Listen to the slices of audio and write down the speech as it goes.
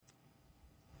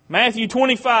Matthew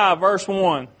 25, verse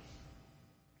 1.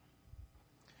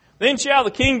 Then shall the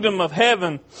kingdom of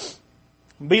heaven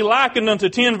be likened unto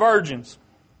 10 virgins,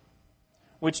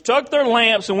 which took their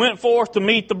lamps and went forth to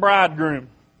meet the bridegroom.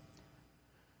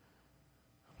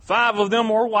 5 of them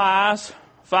were wise,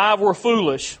 5 were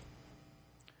foolish.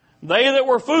 They that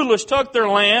were foolish took their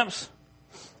lamps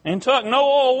and took no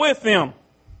oil with them.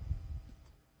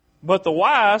 But the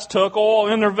wise took oil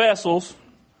in their vessels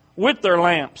with their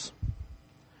lamps.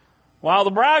 While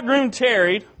the bridegroom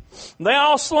tarried, they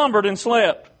all slumbered and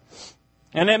slept.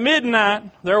 And at midnight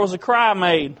there was a cry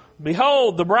made,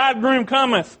 Behold, the bridegroom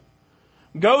cometh.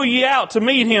 Go ye out to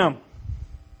meet him.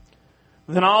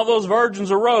 Then all those virgins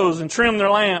arose and trimmed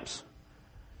their lamps.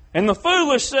 And the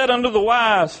foolish said unto the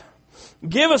wise,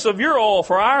 Give us of your oil,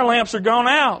 for our lamps are gone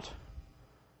out.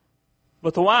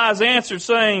 But the wise answered,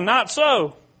 saying, Not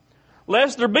so,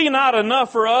 lest there be not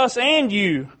enough for us and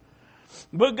you.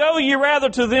 But go ye rather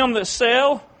to them that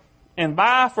sell, and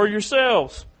buy for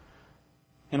yourselves.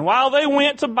 And while they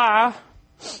went to buy,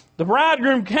 the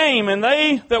bridegroom came, and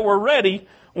they that were ready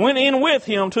went in with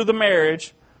him to the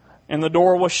marriage, and the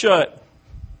door was shut.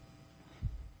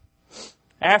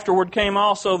 Afterward came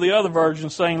also the other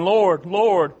virgins, saying, Lord,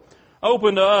 Lord,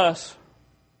 open to us.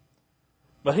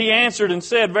 But he answered and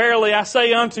said, Verily I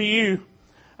say unto you,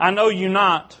 I know you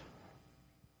not.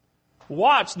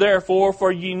 Watch therefore,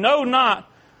 for ye know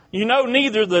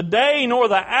neither the day nor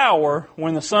the hour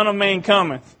when the Son of Man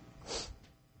cometh.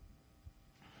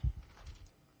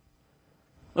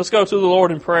 Let's go to the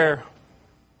Lord in prayer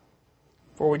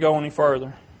before we go any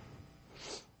further.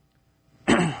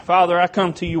 Father, I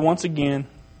come to you once again.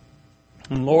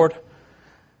 And Lord,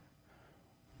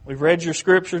 we've read your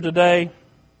scripture today.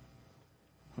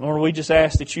 Lord, we just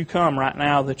ask that you come right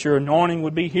now, that your anointing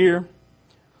would be here.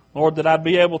 Lord, that I'd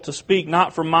be able to speak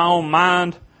not from my own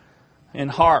mind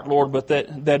and heart, Lord, but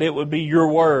that it would be your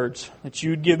words, that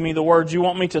you'd give me the words you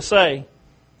want me to say.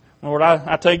 Lord,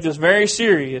 I take this very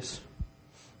serious.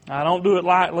 I don't do it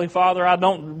lightly, Father. I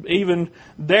don't even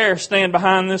dare stand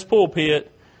behind this pulpit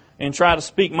and try to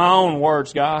speak my own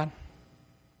words, God.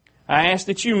 I ask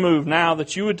that you move now,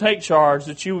 that you would take charge,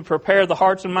 that you would prepare the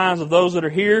hearts and minds of those that are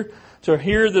here to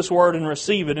hear this word and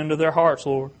receive it into their hearts,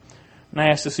 Lord. And I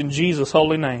ask this in Jesus'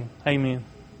 holy name. Amen.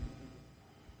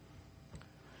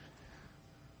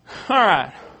 All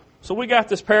right. So we got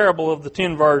this parable of the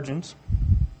 10 virgins.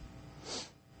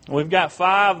 We've got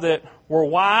 5 that were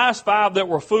wise, 5 that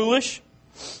were foolish.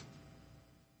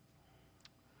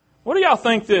 What do y'all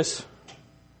think this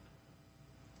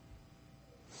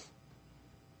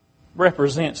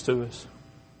represents to us?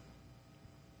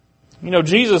 You know,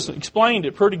 Jesus explained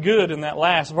it pretty good in that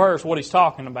last verse, what he's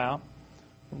talking about.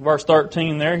 Verse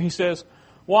 13 there, he says,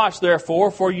 Watch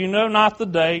therefore, for you know not the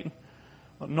date,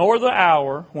 nor the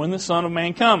hour when the Son of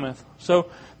Man cometh. So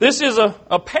this is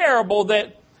a parable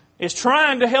that is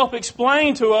trying to help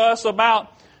explain to us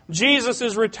about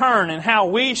Jesus' return and how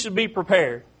we should be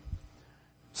prepared.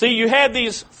 See, you had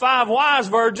these 5 wise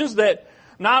virgins that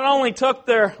not only took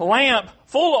their lamp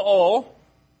full of oil.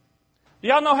 Do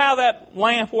y'all know how that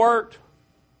lamp worked?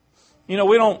 You know,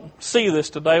 we don't see this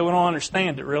today. We don't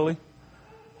understand it really.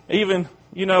 Even,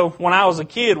 you know, when I was a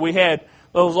kid, we had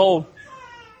those old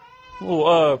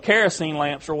little kerosene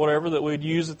lamps or whatever that we'd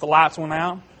use if the lights went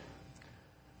out.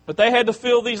 But they had to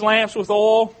fill these lamps with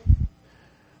oil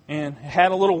and it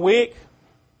had a little wick.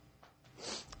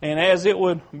 And as it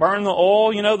would burn the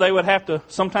oil, you know, they would have to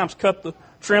sometimes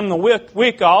trim the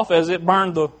wick off as it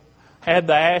had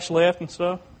the ash left and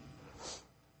stuff.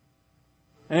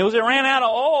 And as it ran out of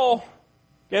oil,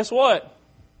 guess what?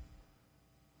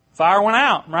 Fire went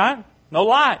out, right? No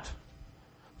light.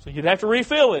 So you'd have to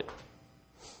refill it.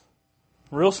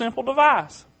 Real simple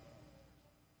device.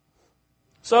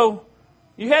 So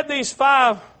you had these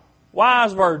 5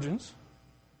 wise virgins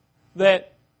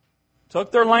that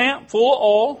took their lamp full of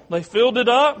oil. They filled it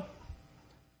up.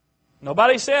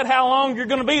 Nobody said how long you're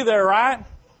going to be there, right?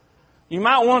 You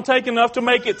might want to take enough to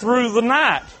make it through the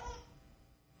night.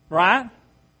 Right?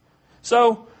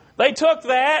 So they took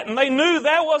that and they knew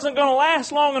that wasn't going to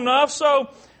last long enough. So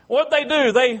what they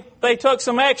do? They took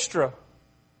some extra.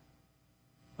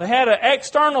 They had an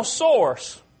external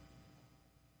source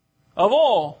of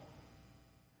oil.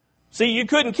 See, you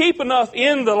couldn't keep enough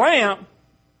in the lamp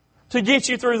to get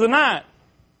you through the night.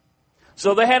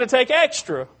 So they had to take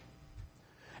extra.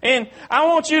 And I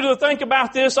want you to think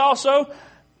about this also.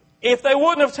 If they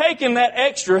wouldn't have taken that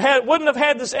extra, wouldn't have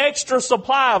had this extra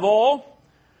supply of oil,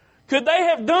 could they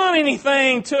have done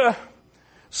anything to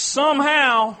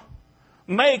somehow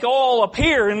make oil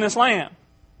appear in this lamp?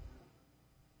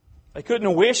 They couldn't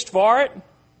have wished for it.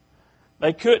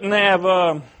 They couldn't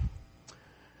have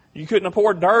You couldn't have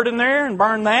poured dirt in there and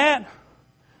burned that.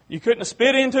 You couldn't have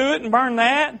spit into it and burned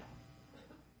that.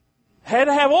 Had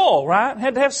to have oil, right?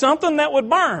 Had to have something that would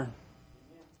burn.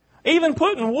 Even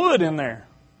putting wood in there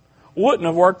wouldn't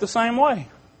have worked the same way.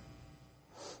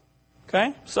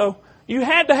 Okay? So you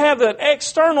had to have that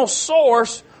external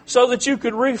source so that you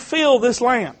could refill this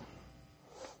lamp.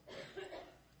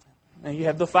 Now you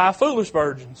have the 5 foolish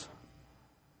virgins.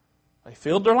 They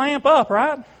filled their lamp up,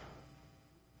 right?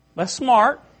 That's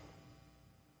smart.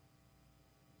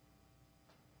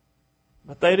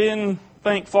 But they didn't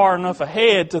think far enough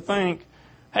ahead to think,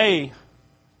 hey,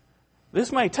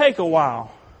 this may take a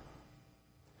while.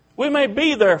 We may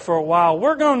be there for a while.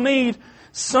 We're going to need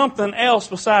something else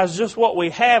besides just what we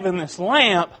have in this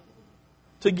lamp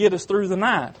to get us through the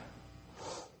night.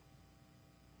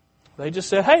 They just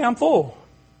said, hey, I'm full.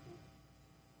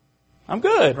 I'm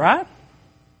good, right?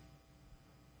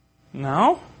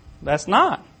 No, that's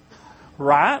not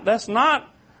right. That's not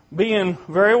being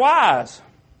very wise.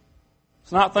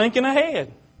 It's not thinking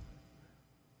ahead.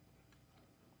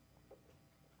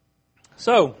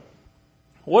 So,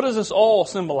 what does this oil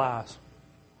symbolize?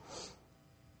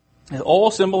 The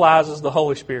oil symbolizes the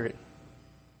Holy Spirit.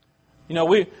 You know,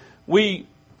 we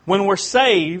when we're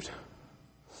saved,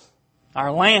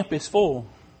 our lamp is full.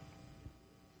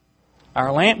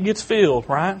 Our lamp gets filled,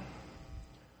 right?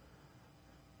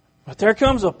 But there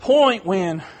comes a point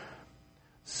when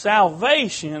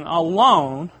salvation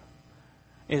alone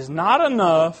is not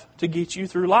enough to get you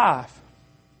through life.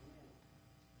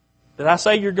 Did I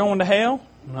say you're going to hell?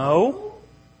 No.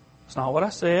 That's not what I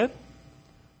said.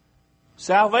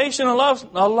 Salvation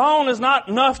alone is not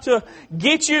enough to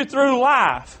get you through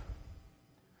life.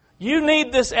 You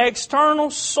need this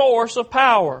external source of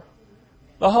power,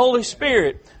 the Holy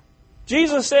Spirit.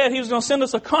 Jesus said He was going to send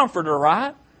us a comforter,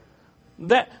 right?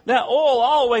 That oil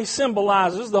always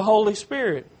symbolizes the Holy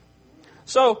Spirit.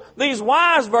 So these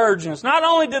wise virgins, not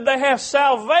only did they have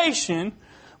salvation,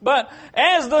 but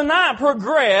as the night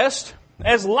progressed,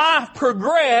 as life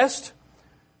progressed,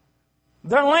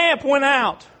 their lamp went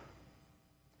out.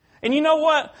 And you know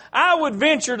what? I would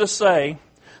venture to say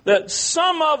that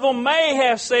some of them may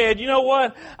have said, you know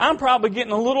what? I'm probably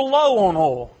getting a little low on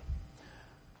oil.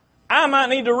 I might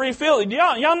need to refill it.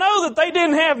 Y'all know that they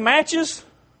didn't have matches?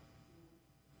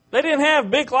 They didn't have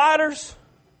big lighters?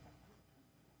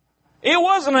 It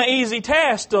wasn't an easy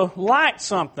task to light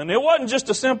something. It wasn't just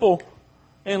a simple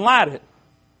and light it.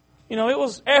 You know, it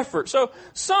was effort. So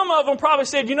some of them probably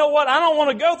said, you know what, I don't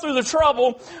want to go through the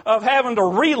trouble of having to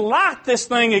relight this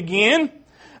thing again.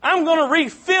 I'm going to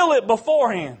refill it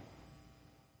beforehand.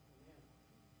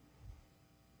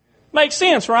 Makes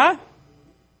sense, right?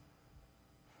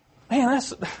 Man,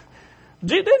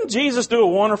 didn't Jesus do a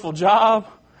wonderful job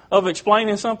of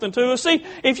explaining something to us? See,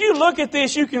 if you look at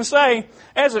this, you can say,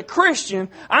 as a Christian,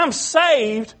 I'm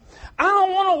saved. I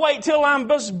don't want to wait till I'm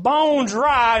just bone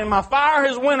dry and my fire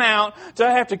has went out to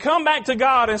have to come back to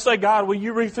God and say, God, will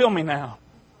you refill me now?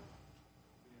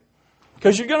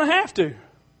 Because you're going to have to.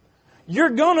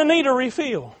 You're going to need a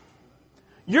refill.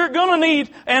 You're going to need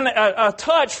a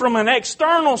touch from an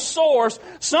external source,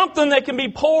 something that can be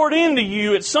poured into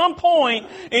you at some point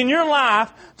in your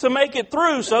life to make it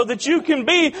through so that you can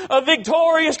be a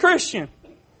victorious Christian.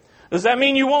 Does that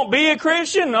mean you won't be a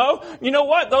Christian? No. You know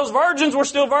what? Those virgins were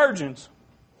still virgins.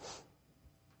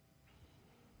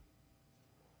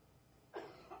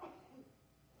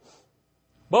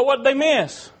 But what did they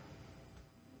miss?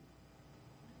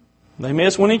 They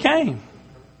missed when He came.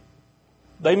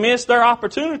 They missed their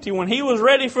opportunity. When He was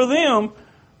ready for them,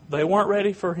 they weren't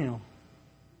ready for Him.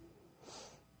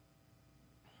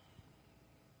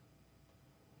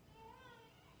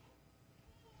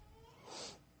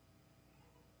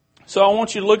 So I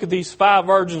want you to look at these 5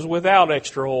 virgins without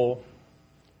extra oil.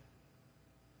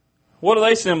 What do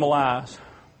they symbolize?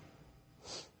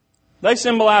 They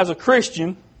symbolize a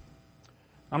Christian.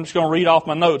 I'm just going to read off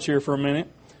my notes here for a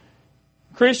minute.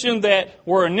 Christians that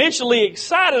were initially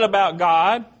excited about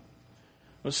God,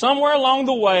 but somewhere along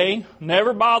the way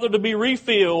never bothered to be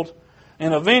refilled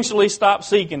and eventually stopped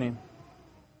seeking Him.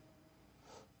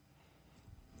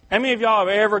 How many of y'all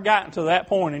have ever gotten to that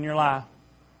point in your life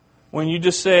when you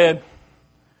just said,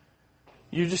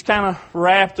 you just kind of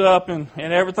wrapped up in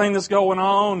everything that's going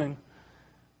on, and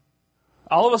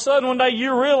all of a sudden one day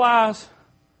you realize,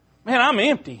 man, I'm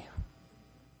empty.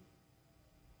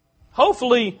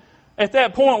 Hopefully at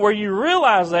that point where you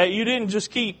realize that, you didn't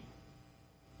just keep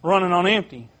running on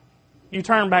empty. You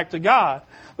turn back to God.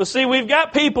 But see, we've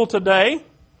got people today,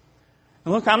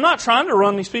 and look, I'm not trying to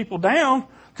run these people down,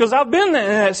 because I've been in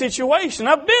that situation.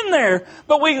 I've been there.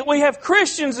 But we have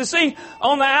Christians that see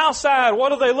on the outside, what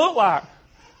do they look like?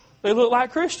 They look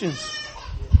like Christians.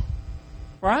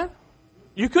 Right?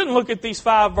 You couldn't look at these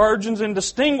 5 virgins and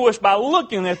distinguish by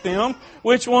looking at them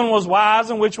which one was wise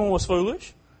and which one was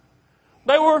foolish.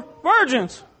 They were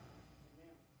virgins.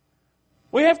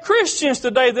 We have Christians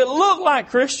today that look like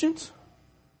Christians.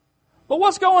 But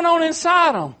what's going on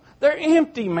inside them? They're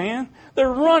empty, man.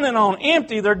 They're running on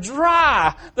empty. They're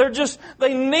dry.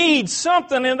 They need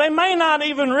something, and they may not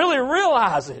even really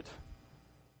realize it.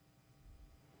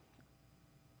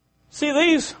 See,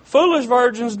 these foolish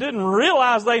virgins didn't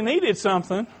realize they needed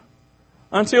something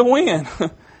until when?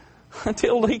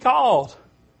 Until He called.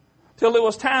 Till it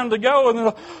was time to go, and they're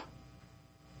like,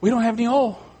 we don't have any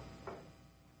oil.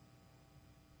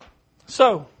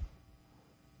 So,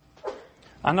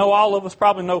 I know all of us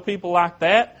probably know people like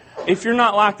that. If you're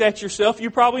not like that yourself,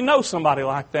 you probably know somebody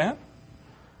like that.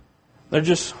 They're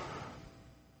just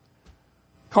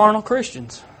carnal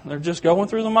Christians. They're just going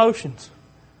through the motions.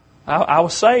 I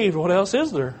was saved. What else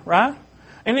is there, right?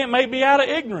 And it may be out of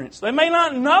ignorance. They may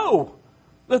not know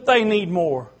that they need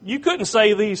more. You couldn't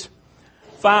say these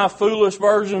 5 foolish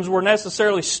virgins were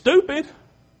necessarily stupid.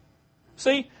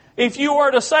 See, if you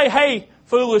were to say, hey,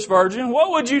 foolish virgin,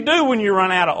 what would you do when you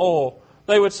run out of oil?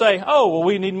 They would say, oh, well,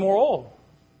 we need more oil.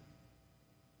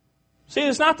 See,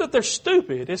 it's not that they're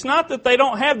stupid. It's not that they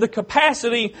don't have the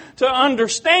capacity to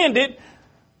understand it.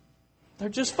 They're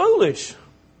just foolish.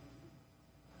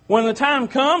 When the time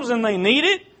comes and they need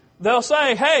it, they'll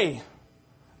say, hey,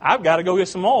 I've got to go get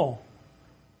some oil.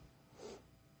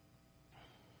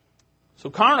 So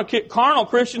carnal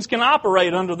Christians can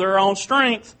operate under their own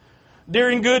strength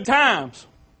during good times.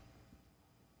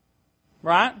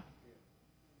 Right?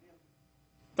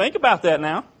 Think about that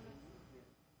now.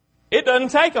 It doesn't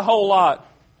take a whole lot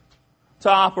to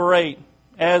operate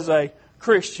as a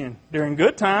Christian during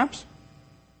good times.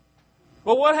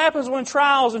 But what happens when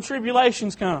trials and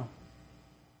tribulations come?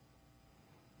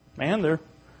 Man,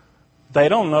 they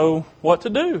don't know what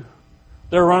to do.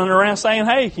 They're running around saying,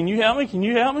 hey, can you help me? Can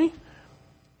you help me?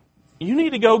 You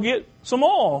need to go get some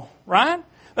oil, right?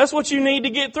 That's what you need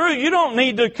to get through. You don't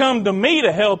need to come to me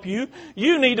to help you.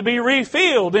 You need to be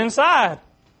refilled inside.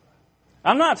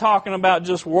 I'm not talking about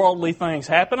just worldly things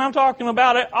happen. I'm talking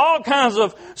about it. All kinds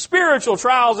of spiritual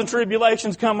trials and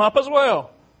tribulations come up as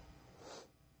well.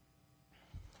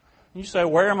 You say,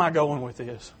 where am I going with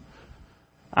this?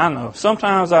 I know.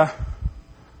 Sometimes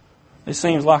it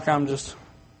seems like I'm just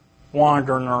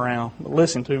wandering around. But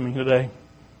listen to me today.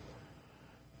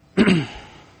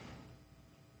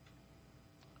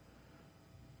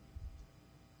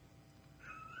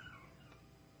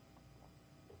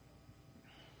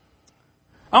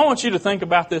 I want you to think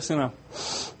about this in a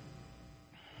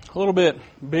little bit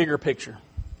bigger picture.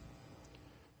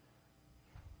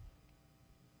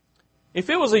 If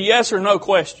it was a yes or no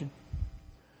question,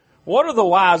 what are the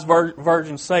wise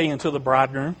virgins saying to the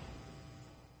bridegroom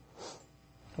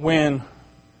when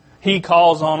he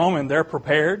calls on them and they're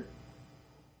prepared?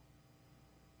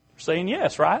 They're saying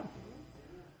yes, right?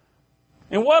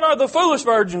 And what are the foolish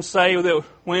virgins saying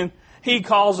when he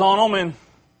calls on them and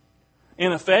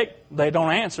in effect, they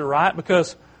don't answer, right?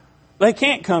 Because they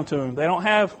can't come to Him. They don't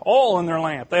have oil in their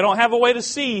lamp. They don't have a way to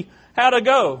see how to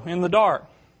go in the dark.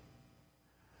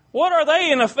 What are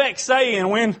they in effect saying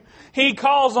when He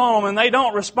calls on them and they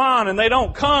don't respond and they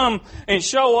don't come and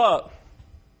show up?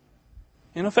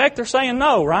 In effect, they're saying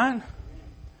no, right?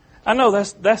 I know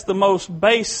that's the most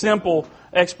base, simple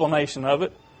explanation of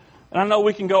it. And I know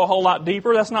we can go a whole lot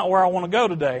deeper. That's not where I want to go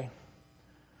today.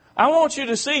 I want you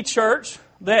to see, church,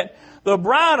 that the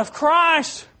bride of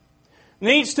Christ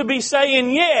needs to be saying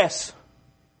yes.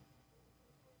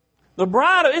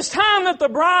 It's time that the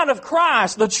bride of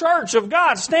Christ, the church of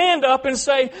God, stand up and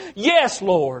say, yes,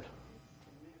 Lord.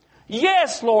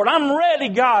 Yes, Lord. I'm ready,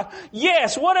 God.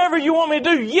 Yes, whatever you want me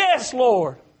to do. Yes,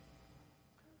 Lord.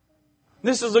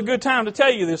 This is a good time to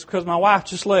tell you this because my wife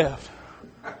just left.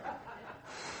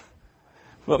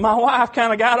 But my wife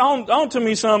kind of got on to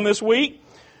me some this week.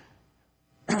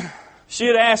 She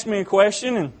had asked me a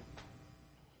question,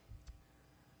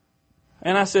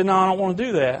 and I said, no, I don't want to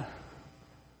do that.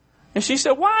 And she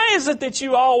said, why is it that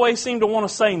you always seem to want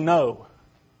to say no?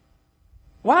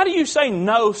 Why do you say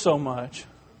no so much?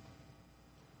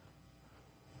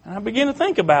 And I began to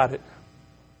think about it.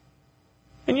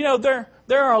 And you know, there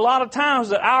are a lot of times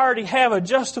that I already have a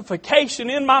justification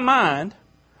in my mind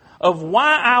of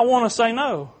why I want to say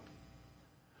no,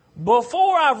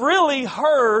 before I've really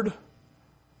heard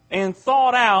and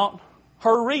thought out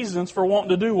her reasons for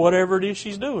wanting to do whatever it is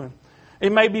she's doing.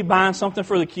 It may be buying something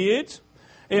for the kids.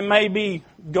 It may be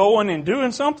going and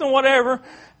doing something, whatever.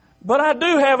 But I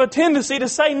do have a tendency to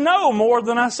say no more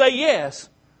than I say yes.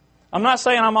 I'm not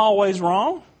saying I'm always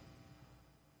wrong,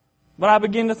 but I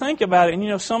begin to think about it.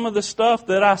 And some of the stuff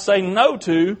that I say no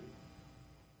to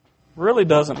really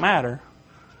doesn't matter.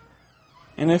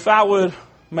 And if I would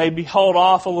maybe hold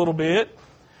off a little bit,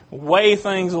 weigh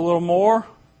things a little more,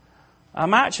 I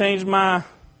might change my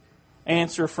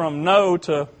answer from no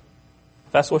to,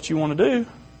 if that's what you want to do,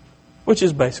 which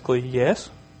is basically yes.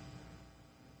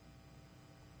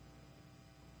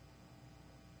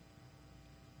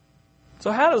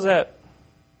 So how does that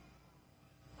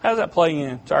play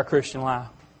into our Christian life?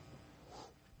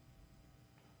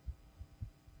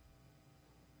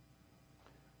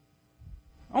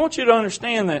 I want you to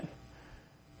understand that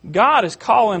God is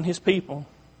calling His people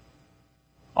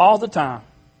all the time.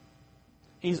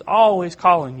 He's always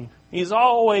calling you. He's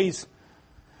always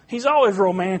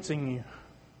romancing you.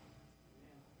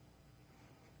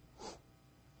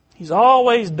 He's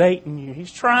always dating you.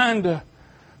 He's trying to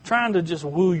just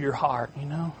woo your heart,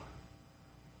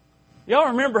 Y'all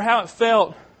remember how it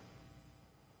felt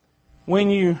when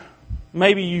you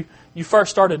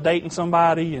first started dating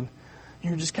somebody and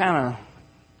you're just kind of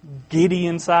giddy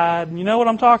inside? You know what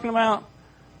I'm talking about?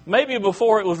 Maybe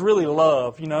before it was really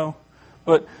love,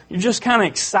 but you're just kind of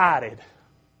excited.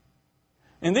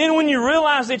 And then when you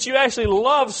realize that you actually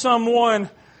love someone,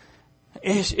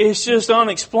 it's just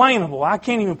unexplainable. I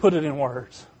can't even put it in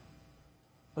words.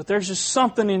 But there's just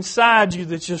something inside you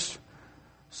that just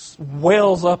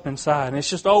wells up inside. And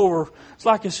it's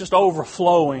like it's just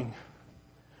overflowing.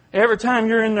 Every time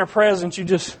you're in their presence, you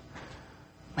just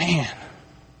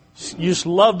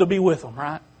love to be with them,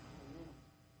 right?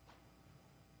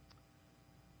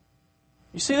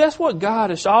 You see, that's what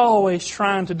God is always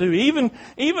trying to do.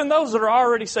 Even those that are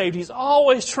already saved, He's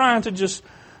always trying to just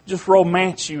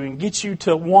romance you and get you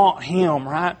to want Him,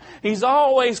 right? He's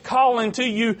always calling to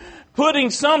you, putting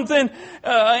something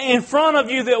in front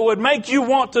of you that would make you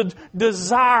want to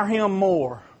desire Him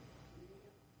more.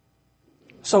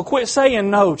 So quit saying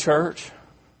no, church.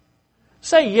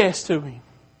 Say yes to Him.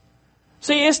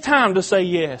 See, it's time to say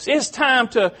yes. It's time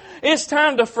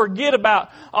to forget about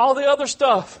all the other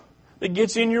stuff that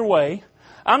gets in your way.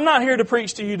 I'm not here to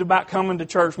preach to you about coming to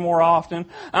church more often.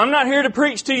 I'm not here to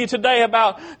preach to you today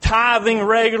about tithing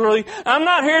regularly. I'm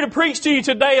not here to preach to you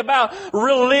today about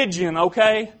religion,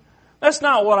 okay? That's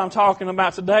not what I'm talking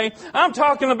about today. I'm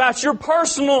talking about your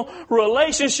personal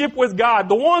relationship with God,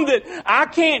 the one that I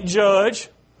can't judge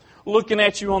looking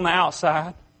at you on the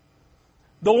outside.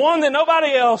 The one that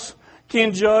nobody else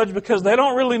can judge because they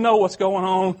don't really know what's going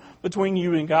on between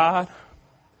you and God.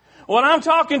 What I'm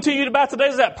talking to you about today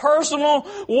is that personal,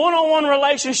 one-on-one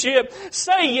relationship.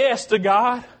 Say yes to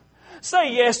God.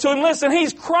 Say yes to Him. Listen,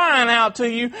 He's crying out to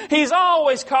you. He's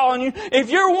always calling you. If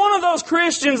you're one of those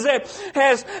Christians that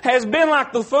has been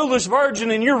like the foolish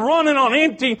virgin and you're running on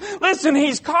empty, listen,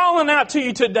 He's calling out to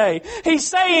you today. He's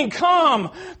saying,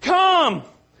 come, come.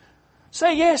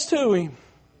 Say yes to Him.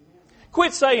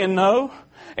 Quit saying no.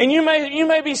 And you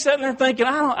may be sitting there thinking,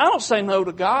 I don't say no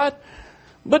to God.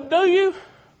 But do you?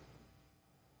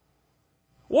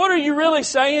 What are you really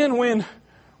saying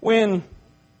when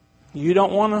you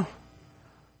don't want to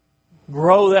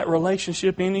grow that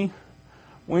relationship any?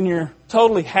 When you're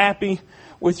totally happy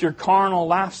with your carnal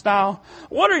lifestyle?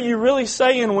 What are you really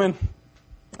saying when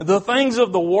the things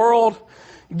of the world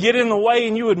get in the way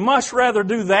and you would much rather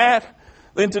do that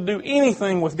than to do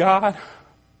anything with God?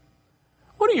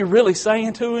 What are you really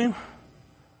saying to Him?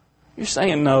 You're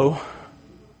saying no.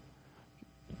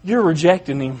 You're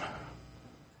rejecting Him.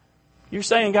 You're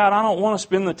saying, God, I don't want to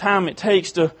spend the time it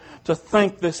takes to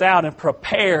think this out and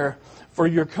prepare for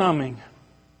your coming.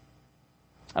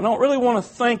 I don't really want to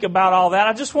think about all that.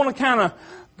 I just want to kind of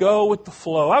go with the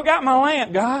flow. I've got my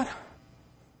lamp, God.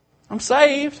 I'm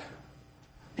saved.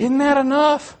 Isn't that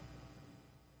enough?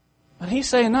 But He's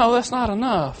saying, no, that's not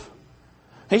enough.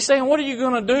 He's saying, what are you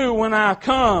going to do when I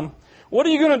come? What are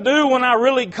you going to do when I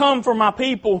really come for my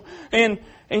people? And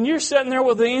you're sitting there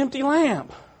with an empty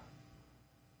lamp.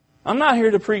 I'm not here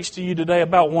to preach to you today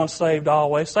about once saved,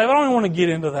 always saved. I don't even want to get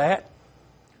into that.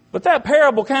 But that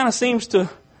parable kind of seems to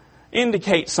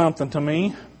indicate something to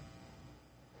me.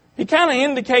 It kind of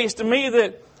indicates to me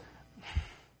that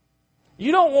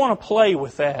you don't want to play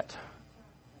with that.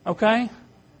 Okay?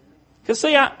 Because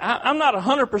see, I'm not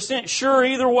 100% sure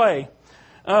either way.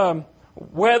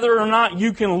 Whether or not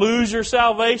you can lose your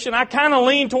salvation. I kind of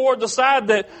lean toward the side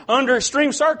that under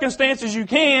extreme circumstances you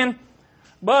can,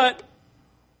 but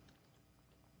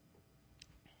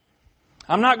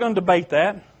I'm not going to debate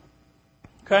that.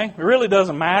 Okay? It really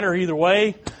doesn't matter either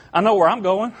way. I know where I'm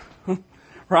going.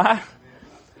 Right?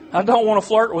 I don't want to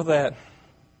flirt with that.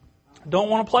 I don't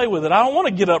want to play with it. I don't want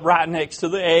to get up right next to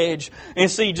the edge and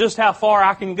see just how far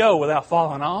I can go without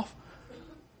falling off.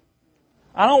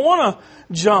 I don't want to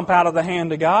jump out of the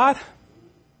hand of God.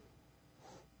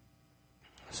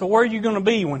 So where are you going to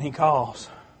be when He calls?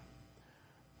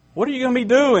 What are you going to be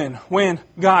doing when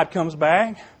God comes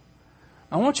back?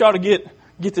 I want y'all to get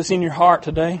this in your heart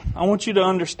today. I want you to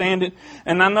understand it.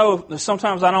 And I know that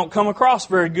sometimes I don't come across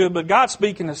very good, but God's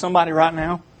speaking to somebody right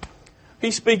now.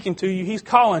 He's speaking to you. He's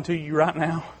calling to you right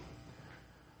now.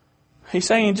 He's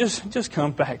saying, just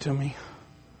come back to me.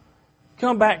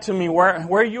 Come back to me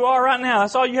where you are right now.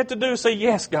 That's all you have to do is say,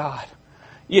 yes, God.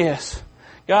 Yes.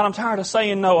 God, I'm tired of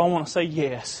saying no. I want to say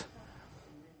yes.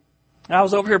 I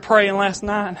was over here praying last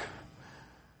night.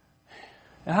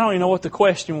 And I don't even know what the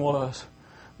question was.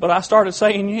 But I started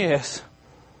saying yes.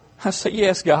 I said,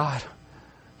 yes, God.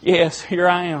 Yes, here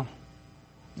I am.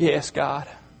 Yes, God.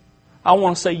 I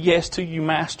want to say yes to you,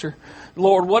 Master.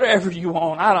 Lord, whatever you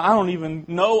want. I don't even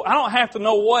know. I don't have to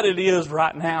know what it is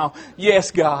right now.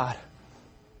 Yes, God.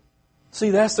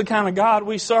 See, that's the kind of God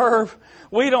we serve.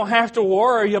 We don't have to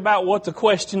worry about what the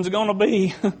question's going to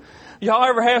be. Y'all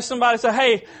ever have somebody say,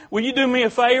 hey, will you do me a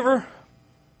favor?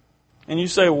 And you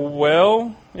say,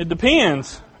 well, it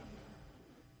depends.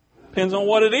 Depends on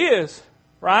what it is,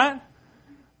 right?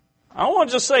 I don't want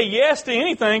to just say yes to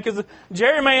anything because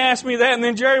Jerry may ask me that and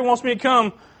then Jerry wants me to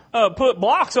come put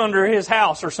blocks under his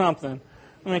house or something.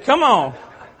 I mean, come on.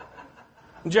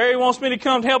 Jerry wants me to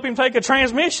come help him take a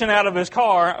transmission out of his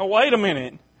car. Wait a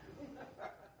minute.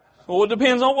 Well, it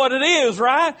depends on what it is,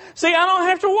 right? See, I don't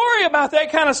have to worry about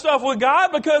that kind of stuff with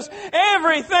God because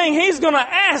everything He's going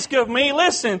to ask of me,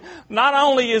 listen, not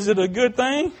only is it a good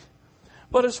thing,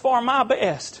 but it's for my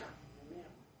best.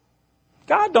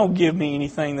 God don't give me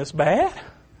anything that's bad.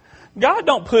 God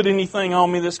don't put anything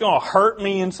on me that's going to hurt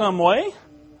me in some way.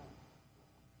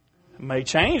 It may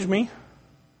change me.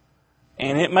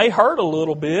 And it may hurt a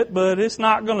little bit, but it's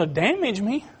not going to damage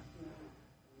me.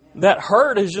 That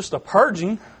hurt is just a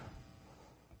purging.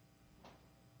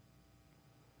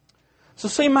 So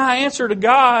see, my answer to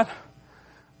God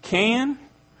can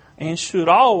and should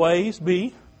always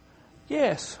be,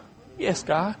 yes. Yes,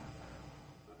 God.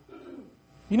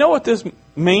 You know what this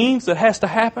means that has to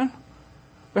happen?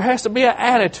 There has to be an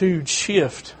attitude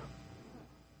shift.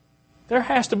 There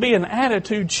has to be an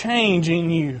attitude change in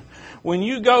you. When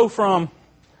you go from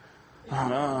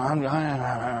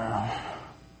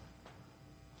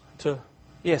to,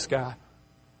 yes, God.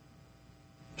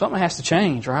 Something has to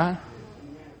change, right?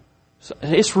 So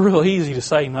it's real easy to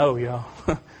say no, y'all.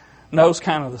 No's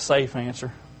kind of the safe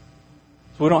answer.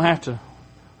 So we don't have to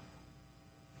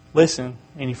listen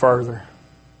any further.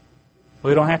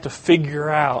 We don't have to figure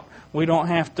out. We don't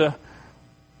have to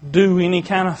do any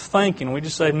kind of thinking. We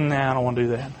just say, nah, I don't want to do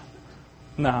that.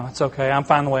 No, it's okay. I'm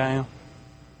fine the way I am.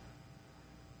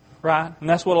 Right? And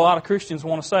that's what a lot of Christians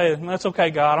want to say. That's okay,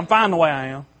 God. I'm fine the way I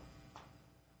am.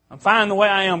 I'm fine the way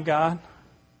I am, God.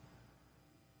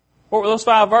 What were those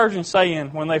 5 virgins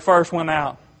saying when they first went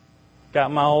out? Got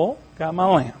my oil, got my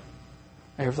lamp.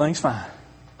 Everything's fine.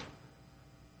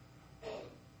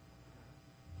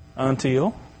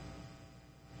 Until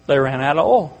they ran out of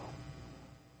oil.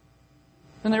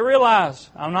 And they realized,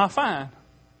 I'm not fine.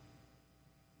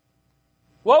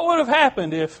 What would have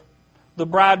happened if the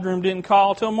bridegroom didn't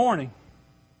call till morning?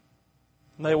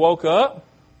 They woke up,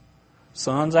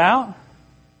 sun's out,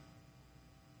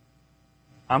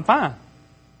 I'm fine.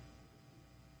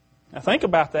 Now think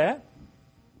about that.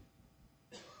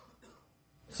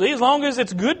 See, as long as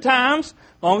it's good times,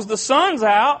 as long as the sun's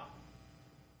out,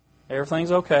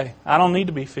 everything's okay. I don't need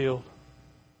to be filled.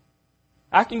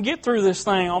 I can get through this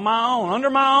thing on my own, under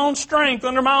my own strength,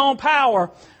 under my own power.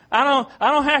 I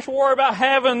don't have to worry about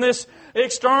having this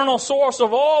external source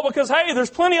of oil because, hey, there's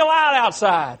plenty of light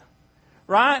outside.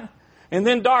 Right? And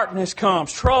then darkness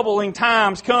comes. Troubling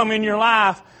times come in your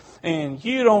life and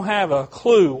you don't have a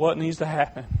clue what needs to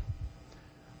happen.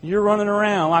 You're running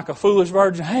around like a foolish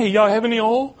virgin. Hey, y'all have any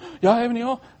oil? Y'all have any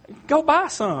oil? Go buy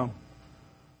some.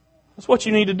 That's what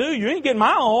you need to do. You ain't getting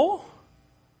my oil.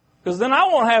 Because then I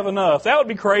won't have enough. That would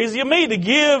be crazy of me to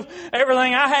give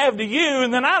everything I have to you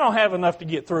and then I don't have enough to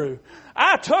get through.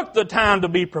 I took the time to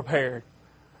be prepared.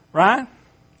 Right?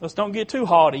 Let's don't get too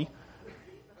haughty.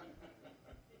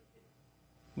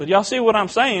 But y'all see what I'm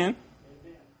saying?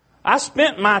 I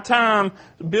spent my time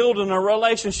building a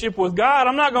relationship with God.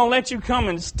 I'm not going to let you come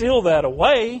and steal that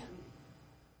away.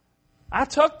 I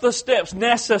took the steps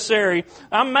necessary.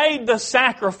 I made the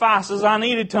sacrifices I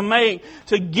needed to make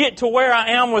to get to where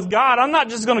I am with God. I'm not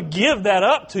just going to give that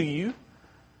up to you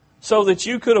so that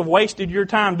you could have wasted your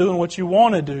time doing what you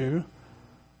want to do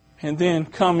and then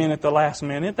come in at the last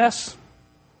minute. That's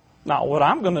not what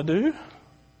I'm going to do.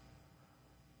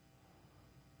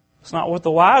 It's not what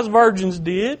the wise virgins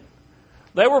did.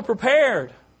 They were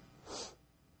prepared.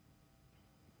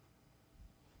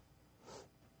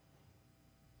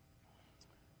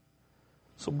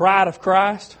 So, bride of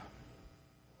Christ,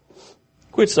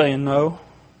 quit saying no.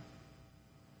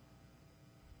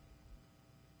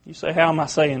 You say, how am I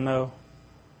saying no?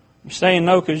 You're saying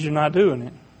no because you're not doing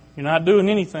it. You're not doing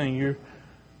anything.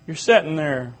 You're sitting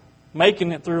there,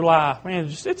 making it through life. Man,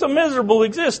 it's a miserable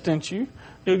existence, you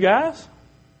guys.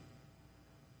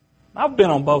 I've been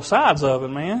on both sides of it,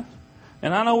 man.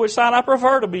 And I know which side I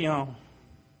prefer to be on.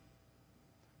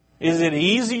 Is it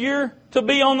easier to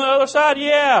be on the other side?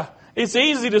 Yeah. It's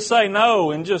easy to say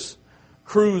no and just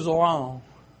cruise along.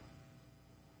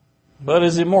 But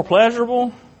is it more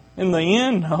pleasurable in the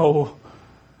end? No.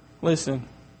 Listen,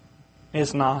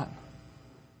 it's not.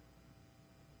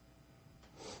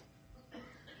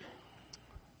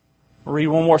 I'll read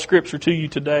one more scripture to you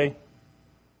today.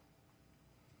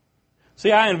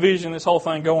 See, I envision this whole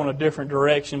thing going a different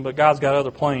direction, but God's got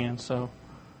other plans. So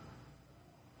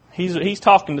He's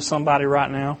talking to somebody right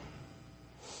now.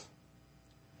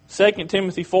 2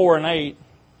 Timothy 4:8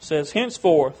 says,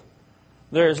 henceforth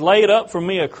there is laid up for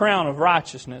me a crown of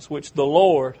righteousness, which the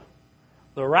Lord,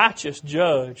 the righteous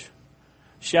judge,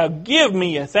 shall give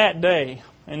me at that day,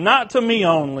 and not to me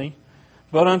only,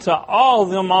 but unto all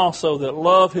them also that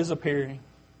love His appearing.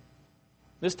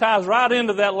 This ties right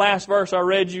into that last verse I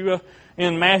read you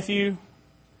in Matthew.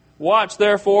 Watch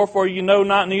therefore, for you know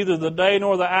not neither the day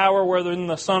nor the hour wherein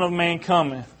the Son of Man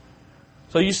cometh.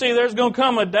 So you see, there's going to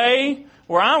come a day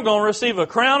where I'm going to receive a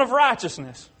crown of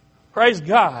righteousness. Praise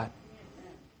God.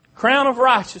 Crown of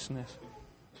righteousness.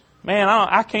 Man,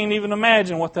 I can't even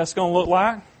imagine what that's going to look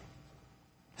like.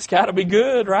 It's got to be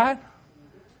good, right?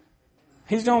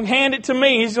 He's going to hand it to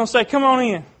me. He's going to say, come on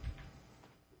in.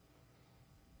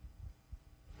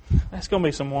 That's going to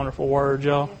be some wonderful words,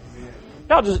 y'all.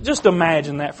 Y'all just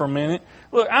imagine that for a minute.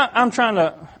 Look,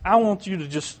 I want you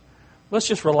to let's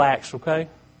just relax, okay?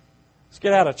 Let's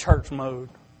get out of church mode.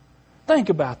 Think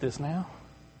about this now.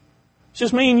 It's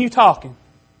just me and you talking.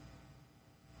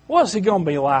 What's it going to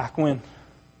be like when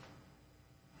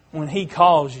He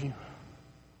calls you?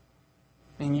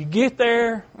 And you get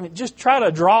there, and just try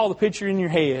to draw the picture in your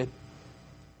head.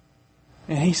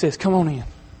 And He says, come on in.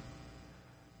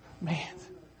 Man.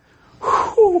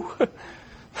 Whew.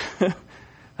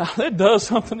 That does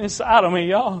something inside of me,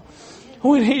 y'all.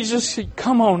 When He just said,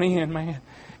 come on in, man.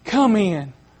 Come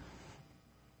in.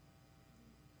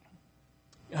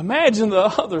 Imagine the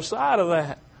other side of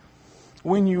that.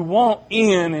 When you walk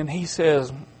in and He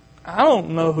says, I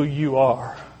don't know who you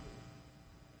are.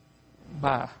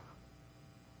 Bye.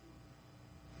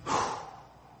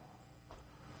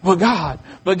 But God,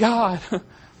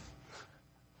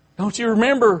 don't you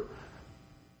remember?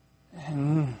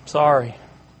 Sorry.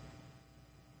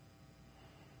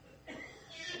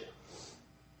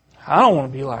 I don't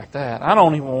want to be like that. I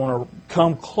don't even want to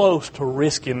come close to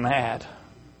risking that.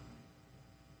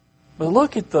 But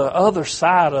look at the other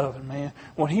side of it, man.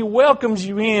 When He welcomes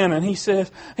you in and He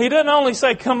says, He doesn't only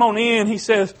say, come on in, He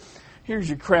says, here's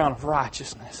your crown of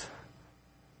righteousness.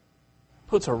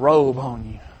 Puts a robe on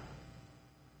you.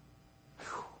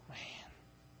 Whew, man.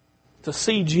 To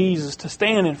see Jesus, to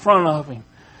stand in front of Him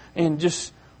and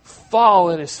just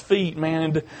fall at His feet, man.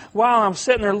 And while I'm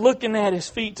sitting there looking at His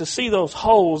feet, to see those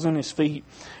holes in His feet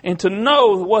and to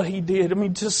know what He did. I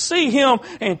mean, to see Him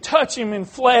and touch Him in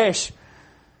flesh,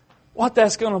 what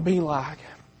that's going to be like.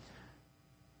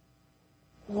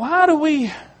 Why do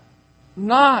we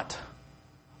not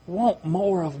want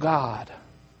more of God?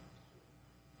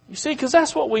 You see, because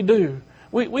that's what we do.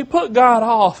 We put God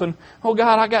off and, oh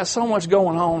God, I got so much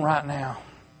going on right now.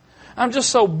 I'm just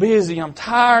so busy. I'm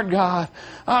tired, God.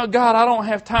 Oh God, I don't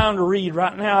have time to read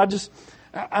right now.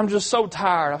 I'm just so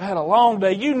tired. I've had a long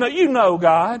day. You know,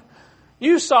 God.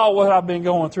 You saw what I've been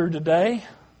going through today.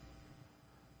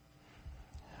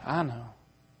 I know.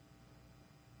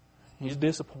 He's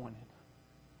disappointed.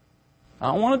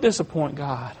 I don't want to disappoint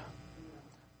God.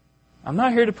 I'm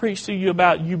not here to preach to you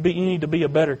about you need to be a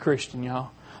better Christian,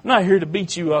 y'all. I'm not here to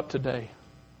beat you up today.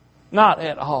 Not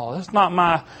at all. That's not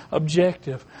my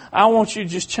objective. I want you to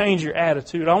just change your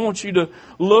attitude. I want you to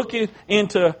look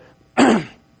into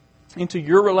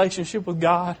your relationship with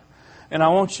God, and I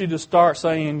want you to start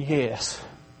saying yes.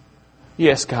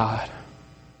 Yes, God.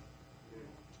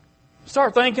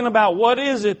 Start thinking about what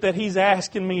is it that He's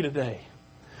asking me today.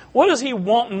 What is He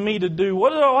wanting me to do? What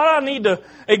do I need to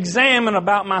examine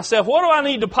about myself? What do I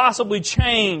need to possibly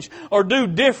change or do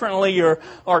differently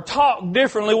or talk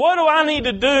differently? What do I need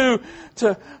to do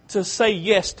to say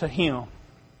yes to Him?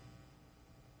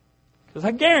 Because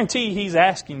I guarantee you He's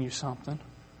asking you something.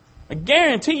 I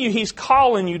guarantee you He's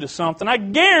calling you to something. I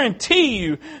guarantee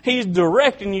you He's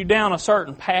directing you down a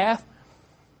certain path.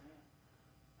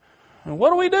 And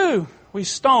what do? We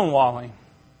stonewall Him.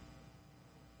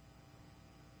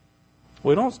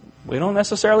 We don't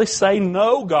necessarily say,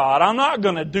 no, God, I'm not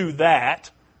going to do that.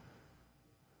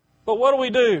 But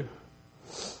what do?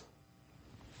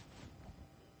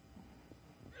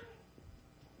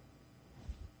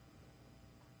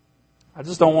 I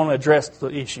just don't want to address the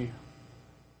issue.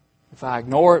 If I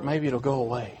ignore it, maybe it'll go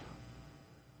away.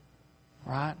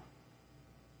 Right?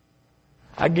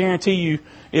 I guarantee you,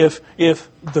 if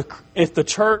the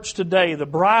church today, the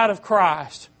bride of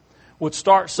Christ, would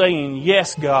start saying,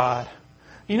 yes, God,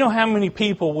 you know how many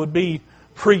people would be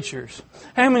preachers?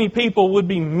 How many people would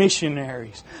be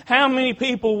missionaries? How many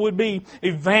people would be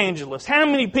evangelists? How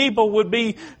many people would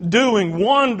be doing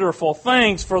wonderful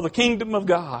things for the kingdom of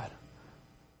God?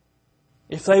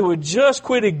 If they would just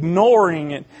quit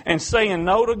ignoring it and saying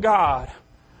no to God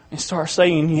and start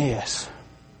saying yes.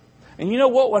 And you know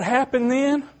what would happen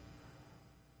then?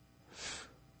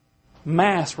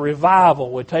 Mass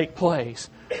revival would take place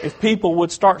if people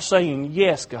would start saying,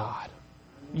 yes, God.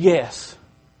 Yes.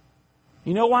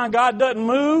 You know why God doesn't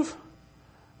move?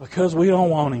 Because we don't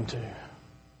want Him to.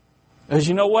 Because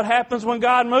you know what happens when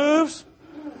God moves?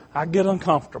 I get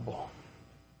uncomfortable.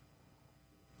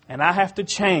 And I have to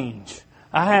change.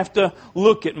 I have to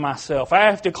look at myself. I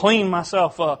have to clean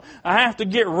myself up. I have to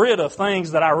get rid of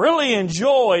things that I really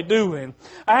enjoy doing.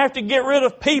 I have to get rid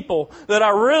of people that I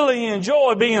really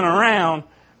enjoy being around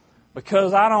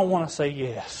because I don't want to say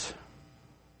yes.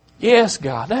 Yes,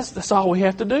 God. That's all we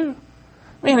have to do.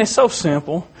 Man, it's so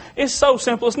simple. It's so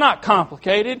simple. It's not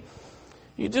complicated.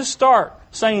 You just start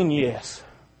saying yes.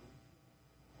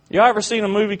 You ever seen a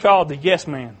movie called The Yes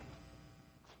Man?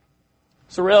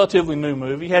 It's a relatively new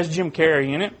movie. It has Jim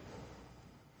Carrey in it.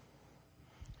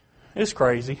 It's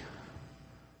crazy.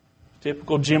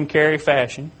 Typical Jim Carrey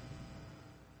fashion.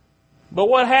 But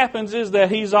what happens is that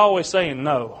he's always saying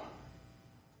no.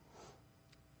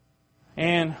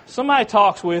 And somebody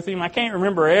talks with him. I can't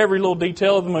remember every little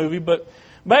detail of the movie, but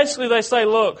basically they say,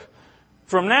 look,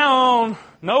 from now on,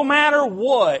 no matter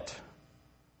what,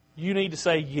 you need to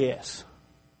say yes.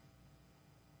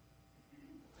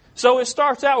 So it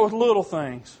starts out with little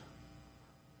things.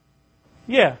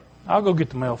 Yeah, I'll go get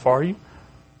the mail for you.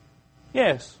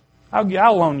 Yes, I'll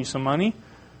loan you some money.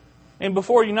 And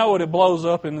before you know it, it blows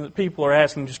up and people are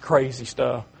asking just crazy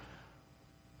stuff.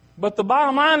 But the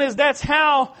bottom line is that's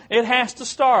how it has to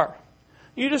start.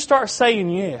 You just start saying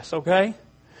yes, okay?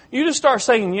 You just start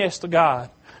saying yes to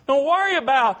God. Don't worry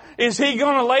about, is He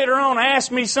going to later on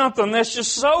ask me something that's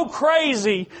just so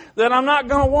crazy that I'm not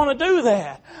going to want to do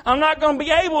that. I'm not going to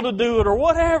be able to do it or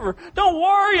whatever. Don't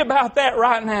worry about that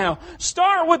right now.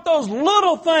 Start with those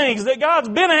little things that God's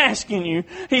been asking you.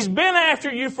 He's been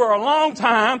after you for a long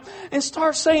time, and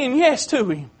start saying yes to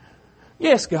Him.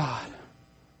 Yes, God.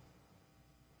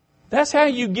 That's how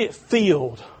you get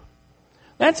filled.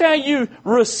 That's how you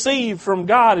receive from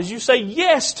God, is you say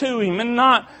yes to Him and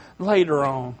not later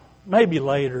on. Maybe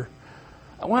later.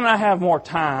 When I have more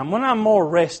time. When I'm more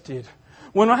rested.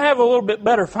 When I have a little bit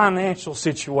better financial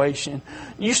situation.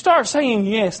 You start saying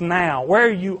yes now, where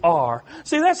you are.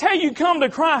 See, that's how you come to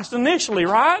Christ initially,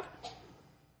 right?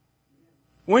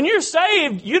 When you're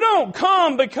saved, you don't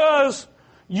come because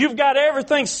you've got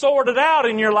everything sorted out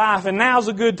in your life and now's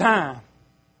a good time.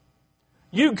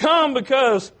 You come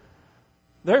because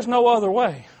there's no other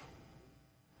way.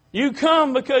 You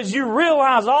come because you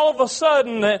realize all of a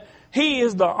sudden that He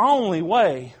is the only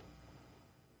way.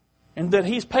 And that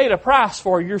He's paid a price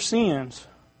for your sins.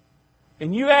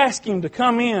 And you ask Him to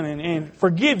come in and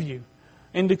forgive you.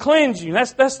 And to cleanse you.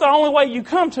 That's the only way you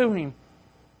come to Him.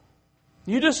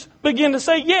 You just begin to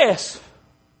say yes.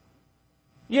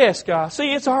 Yes, God.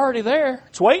 See, it's already there.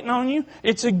 It's waiting on you.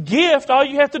 It's a gift. All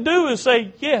you have to do is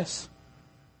say yes.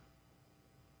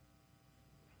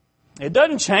 It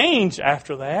doesn't change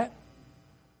after that.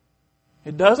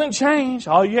 It doesn't change.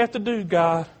 All you have to do,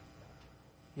 God,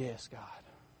 yes, God.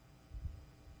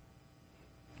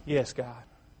 Yes, God.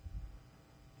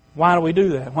 Why do we do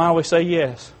that? Why do we say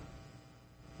yes?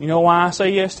 You know why I say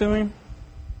yes to Him?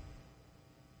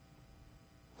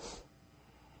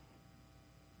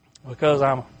 Because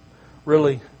I'm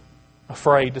really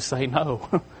afraid to say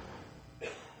no.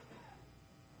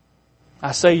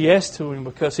 I say yes to Him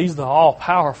because He's the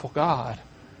all-powerful God.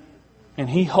 and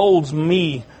He holds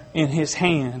me in His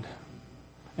hand.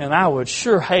 And I would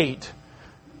sure hate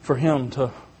for Him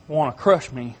to want to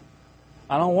crush me.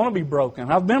 I don't want to be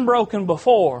broken. I've been broken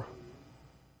before.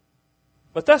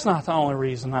 But that's not the only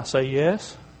reason I say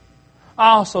yes.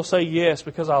 I also say yes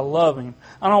because I love Him.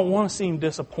 I don't want to see Him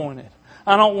disappointed.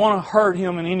 I don't want to hurt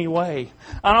Him in any way.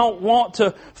 I don't want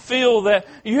to feel that...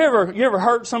 You ever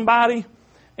hurt somebody?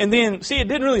 And then, see, it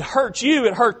didn't really hurt you,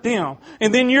 it hurt them.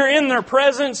 And then you're in their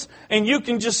presence and you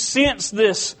can just sense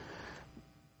this,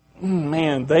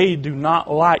 man, they do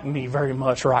not like me very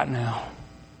much right now.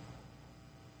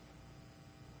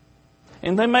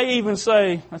 And they may even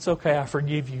say, that's okay, I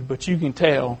forgive you, but you can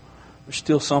tell there's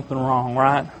still something wrong,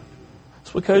 right?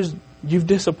 It's because you've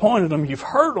disappointed them, you've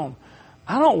hurt them.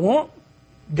 I don't want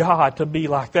God to be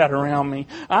like that around me.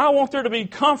 I want there to be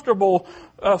comfortable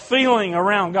feeling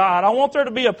around God. I want there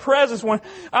to be a presence when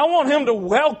I want Him to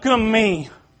welcome me,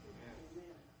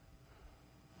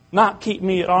 not keep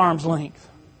me at arm's length.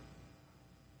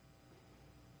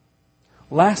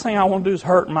 Last thing I want to do is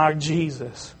hurt my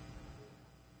Jesus.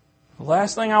 The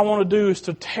last thing I want to do is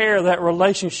to tear that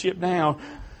relationship down.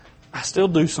 I still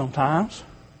do sometimes.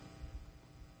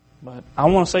 But I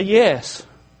want to say yes,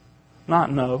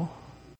 not no.